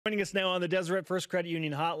Joining us now on the Deseret First Credit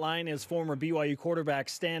Union hotline is former BYU quarterback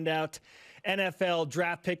standout, NFL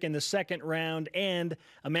draft pick in the second round, and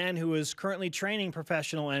a man who is currently training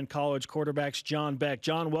professional and college quarterbacks, John Beck.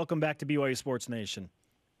 John, welcome back to BYU Sports Nation.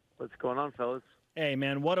 What's going on, fellas? Hey,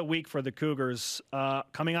 man, what a week for the Cougars.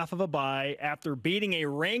 Coming off of a bye after beating a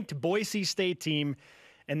ranked Boise State team,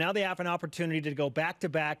 and now they have an opportunity to go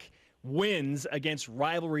back-to-back wins against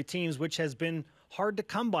rivalry teams, which has been hard to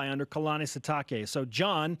come by under Kalani Sitake. So,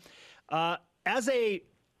 John, as a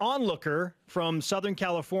onlooker from Southern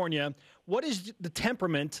California, what is the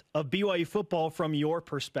temperament of BYU football from your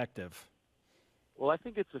perspective? Well, I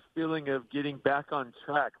think it's a feeling of getting back on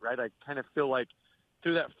track, right? I kind of feel like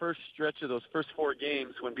through that first stretch of those first four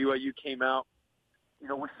games when BYU came out,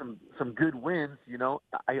 with some good wins,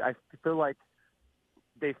 I feel like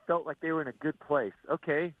they felt like they were in a good place.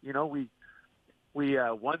 Okay, we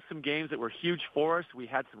won some games that were huge for us. We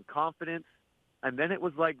had some confidence. And then it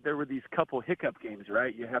was like there were these couple hiccup games,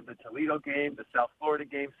 right? You have the Toledo game, the South Florida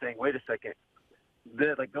game, saying, wait a second,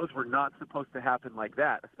 those were not supposed to happen like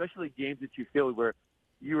that, especially games that you feel where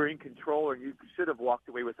you were in control or you should have walked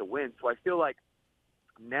away with a win. So I feel like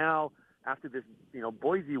now after this,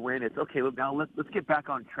 Boise win, it's okay, look, now let's get back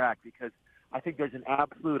on track, because I think there's an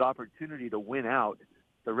absolute opportunity to win out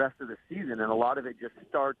the rest of the season. And a lot of it just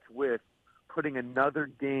starts with putting another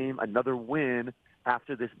game, another win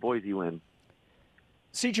after this Boise win.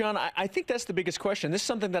 See, John, I think that's the biggest question. This is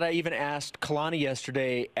something that I even asked Kalani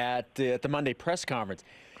yesterday at the Monday press conference.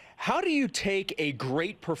 How do you take a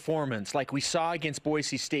great performance like we saw against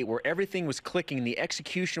Boise State, where everything was clicking, the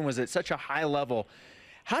execution was at such a high level?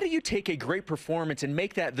 How do you take a great performance and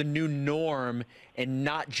make that the new norm and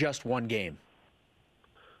not just one game?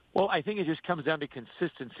 Well, I think it just comes down to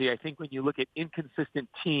consistency. I think when you look at inconsistent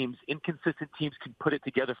teams can put it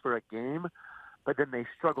together for a game, but then they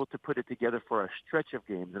struggle to put it together for a stretch of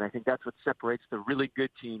games. And I think that's what separates the really good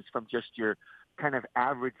teams from just your kind of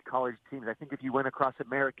average college teams. I think if you went across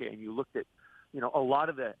America and you looked at, a lot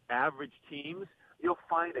of the average teams, you'll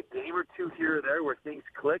find a game or two here or there where things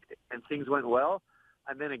clicked and things went well,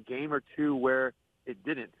 and then a game or two where it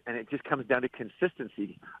didn't. And it just comes down to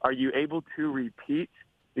consistency. Are you able to repeat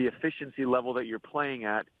the efficiency level that you're playing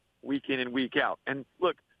at week in and week out? And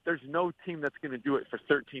look, there's no team that's going to do it for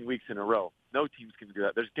 13 weeks in a row. No team's going to do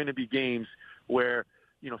that. There's going to be games where,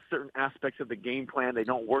 certain aspects of the game plan, they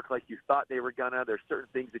don't work like you thought they were going to. There's certain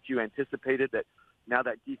things that you anticipated that now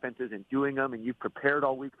that defense isn't doing them, and you prepared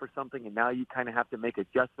all week for something, and now you kind of have to make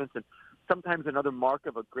adjustments. And sometimes another mark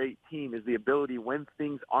of a great team is the ability, when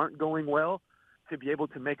things aren't going well, to be able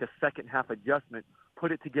to make a second half adjustment,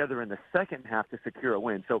 put it together in the second half to secure a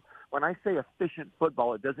win. So when I say efficient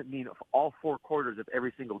football, it doesn't mean all four quarters of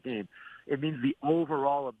every single game. It means the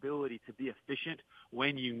overall ability to be efficient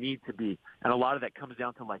when you need to be. And a lot of that comes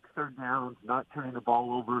down to like third downs, not turning the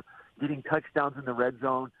ball over, getting touchdowns in the red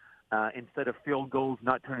zone instead of field goals,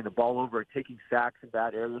 not turning the ball over, taking sacks in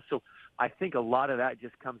bad areas. So I think a lot of that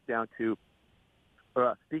just comes down to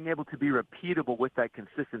being able to be repeatable with that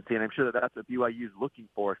consistency. And I'm sure that that's what BYU is looking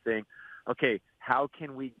for, saying, okay, how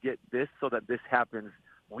can we get this so that this happens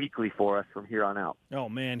weekly for us from here on out? Oh,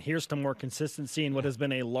 man, here's to more consistency in what has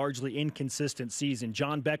been a largely inconsistent season.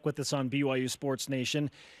 John Beck with us on BYU Sports Nation.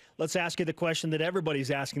 Let's ask you the question that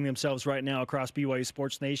everybody's asking themselves right now across BYU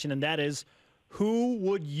Sports Nation, and that is, who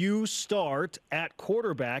would you start at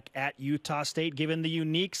quarterback at Utah State, given the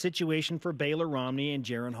unique situation for Baylor Romney and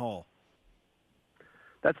Jaron Hall?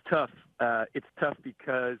 That's tough. It's tough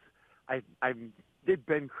because I did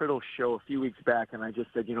Ben Criddle's show a few weeks back, and I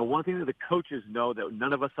just said, one thing that the coaches know that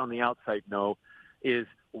none of us on the outside know is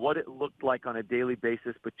what it looked like on a daily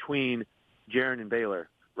basis between Jaron and Baylor,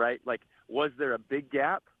 right? Like, was there a big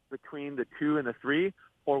gap between the 2 and the 3,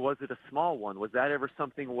 or was it a small one? Was that ever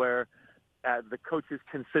something where the coaches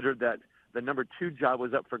considered that the number 2 job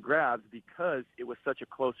was up for grabs because it was such a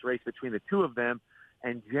close race between the two of them,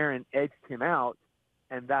 and Jaron edged him out,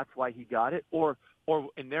 and that's why he got it? Or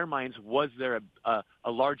in their minds, was there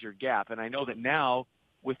a larger gap? And I know that now,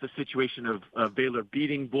 with the situation of Baylor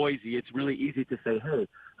beating Boise, it's really easy to say, hey,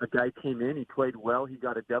 a guy came in, he played well, he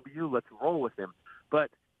got a W, let's roll with him. But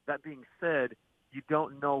that being said, you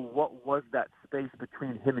don't know what was that space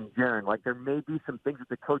between him and Jaron. Like, there may be some things that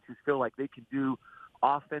the coaches feel like they can do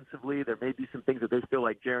offensively. There may be some things that they feel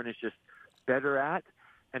like Jaron is just better at,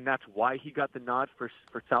 and that's why he got the nod for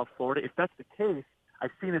South Florida. If that's the case,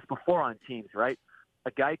 I've seen this before on teams, right? A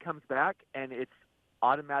guy comes back, and it's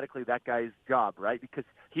automatically that guy's job, right? Because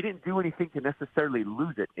he didn't do anything to necessarily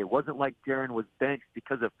lose it. It wasn't like Jaron was benched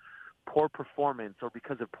because of poor performance or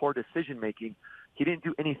because of poor decision-making. He didn't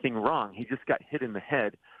do anything wrong. He just got hit in the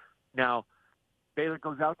head. Now, Baylor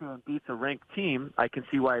goes out there and beats a ranked team, I can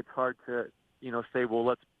see why it's hard to, say, well,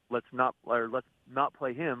 let's not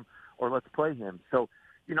play him or let's play him. So,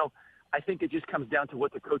 I think it just comes down to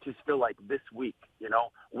what the coaches feel like this week.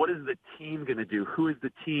 What is the team going to do? Who is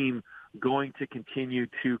the team going to continue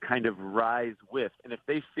to kind of rise with? And if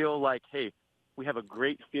they feel like, hey, we have a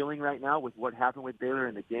great feeling right now with what happened with Baylor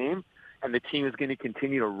in the game, and the team is going to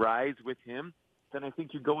continue to rise with him, then I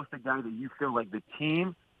think you go with the guy that you feel like the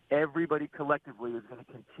team, everybody collectively is going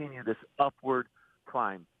to continue this upward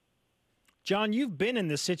climb. John, you've been in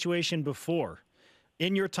this situation before.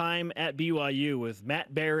 In your time at BYU with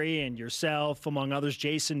Matt Berry and yourself, among others,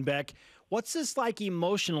 Jason Beck, what's this like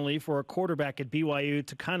emotionally for a quarterback at BYU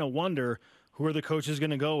to kind of wonder who are the coaches going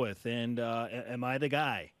to go with, and am I the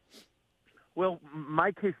guy? Well,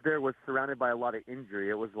 my case there was surrounded by a lot of injury.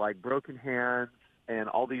 It was like broken hands and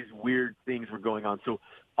all these weird things were going on. So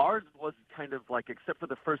ours was kind of like, except for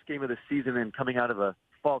the first game of the season and coming out of a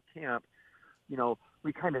fall camp,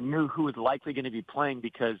 we kind of knew who was likely going to be playing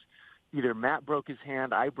because either Matt broke his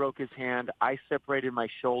hand, I broke his hand, I separated my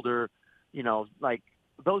shoulder, like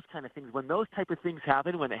those kind of things. When those type of things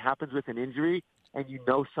happen, when it happens with an injury and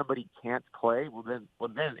somebody can't play, well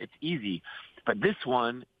then it's easy. But this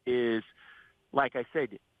one is, like I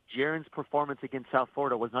said, Jaron's performance against South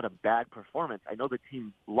Florida was not a bad performance. I know the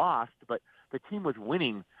team lost, but the team was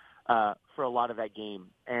winning for a lot of that game.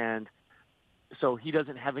 And so he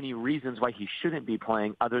doesn't have any reasons why he shouldn't be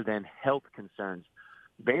playing other than health concerns.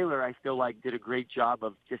 Baylor, I feel like, did a great job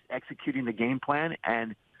of just executing the game plan.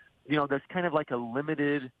 And, there's kind of like a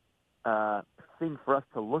limited thing for us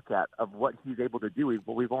to look at of what he's able to do.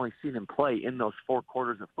 We've only seen him play in those 4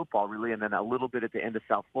 quarters of football, really, and then a little bit at the end of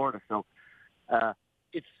South Florida. So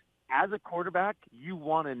it's, as a quarterback, you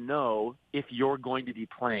want to know if you're going to be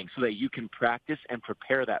playing so that you can practice and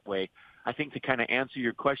prepare that way. I think to kind of answer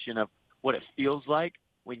your question of what it feels like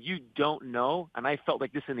when you don't know, and I felt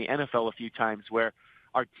like this in the NFL a few times where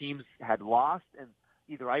our teams had lost and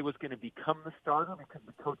either I was going to become the starter because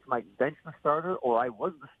the coach might bench the starter, or I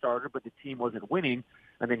was the starter but the team wasn't winning,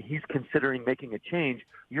 and then he's considering making a change.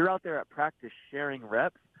 You're out there at practice sharing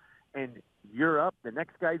reps, and you're up, the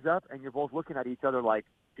next guy's up, and you're both looking at each other like,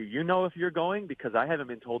 do you know if you're going? Because I haven't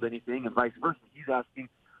been told anything, and vice versa. He's asking,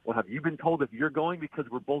 well, have you been told if you're going? Because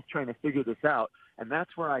we're both trying to figure this out. And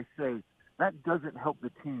that's where I say that doesn't help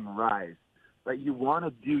the team rise. Right? You want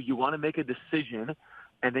to make a decision,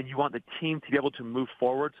 and then you want the team to be able to move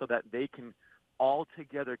forward so that they can all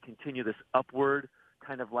together continue this upward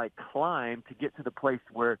kind of like climb to get to the place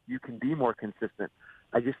where you can be more consistent.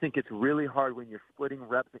 I just think it's really hard when you're splitting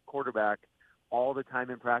reps at quarterback all the time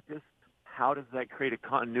in practice. How does that create a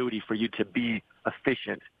continuity for you to be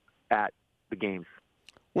efficient at the games?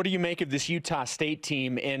 What do you make of this Utah State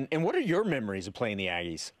team, and what are your memories of playing the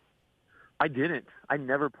Aggies? I didn't. I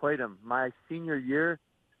never played them. My senior year,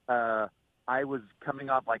 I was coming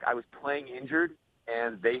off, like I was playing injured,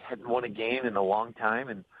 and they hadn't won a game in a long time,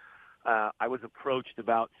 and I was approached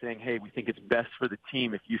about saying, hey, we think it's best for the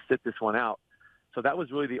team if you sit this one out. So that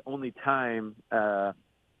was really the only time that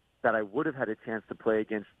I would have had a chance to play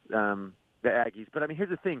against the Aggies. But, I mean, here's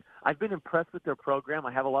the thing. I've been impressed with their program.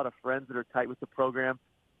 I have a lot of friends that are tight with the program.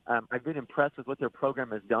 I've been impressed with what their program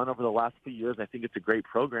has done over the last few years. I think it's a great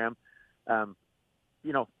program. I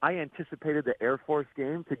anticipated the Air Force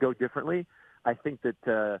game to go differently. I think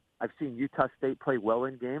that I've seen Utah State play well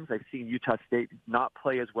in games. I've seen Utah State not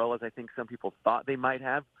play as well as I think some people thought they might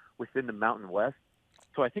have within the Mountain West.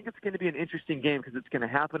 So I think it's going to be an interesting game because it's going to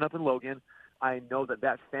happen up in Logan. I know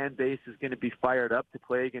that fan base is going to be fired up to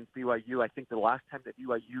play against BYU. I think the last time that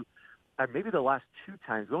BYU, maybe the last 2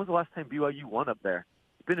 times, when was the last time BYU won up there?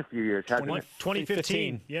 It's been a few years, hasn't it?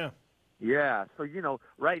 2015, yeah. Yeah, so,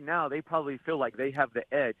 right now they probably feel like they have the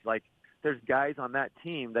edge. Like, there's guys on that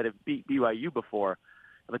team that have beat BYU before,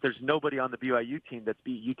 but there's nobody on the BYU team that's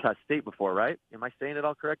beat Utah State before, right? Am I saying it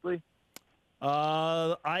all correctly?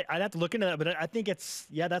 I'd have to look into that, but I think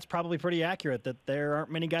that's probably pretty accurate, that there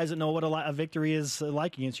aren't many guys that know what a victory is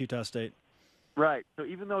like against Utah State. Right. So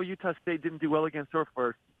even though Utah State didn't do well against Air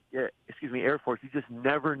Force, you just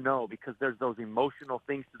never know because there's those emotional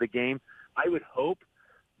things to the game. I would hope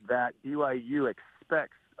that BYU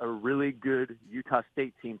expects a really good Utah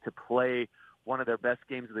State team to play one of their best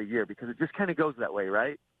games of the year because it just kind of goes that way,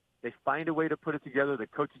 right? They find a way to put it together. The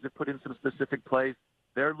coaches have put in some specific plays.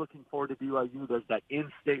 They're looking forward to BYU. There's that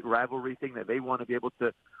in-state rivalry thing that they want to be able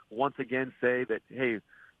to once again say that, hey,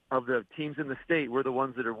 of the teams in the state, we're the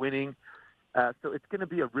ones that are winning. So it's going to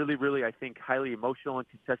be a really, really, I think, highly emotional and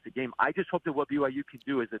contested game. I just hope that what BYU can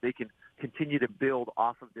do is that they can continue to build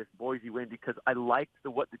off of this Boise win because I liked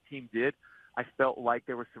what the team did. I felt like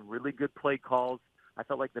there were some really good play calls. I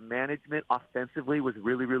felt like the management offensively was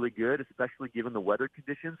really, really good, especially given the weather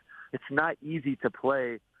conditions. It's not easy to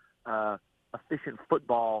play efficient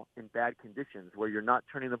football in bad conditions where you're not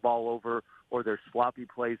turning the ball over or there's sloppy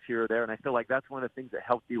plays here or there. And I feel like that's one of the things that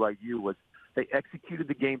helped BYU was they executed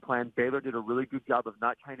the game plan. Baylor did a really good job of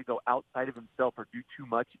not trying to go outside of himself or do too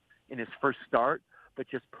much in his first start, but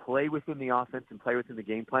just play within the offense and play within the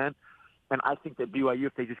game plan. And I think that BYU,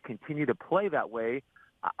 if they just continue to play that way,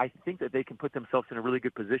 I think that they can put themselves in a really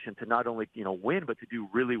good position to not only, win, but to do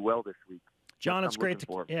really well this week. John, it's great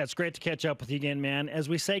to catch up with you again, man. As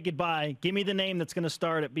we say goodbye, give me the name that's going to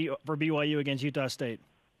start for BYU against Utah State.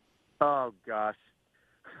 Oh gosh,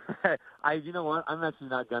 you know what? I'm actually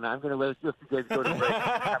not gonna. I'm gonna let you guys go to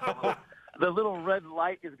break. The little red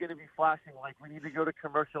light is going to be flashing like we need to go to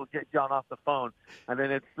commercial, get John off the phone. And then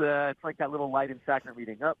it's like that little light in sacrament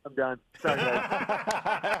meeting. Oh, I'm done. Sorry,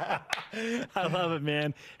 guys. I love it,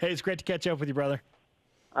 man. Hey, it's great to catch up with you, brother.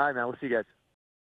 All right, man. We'll see you guys.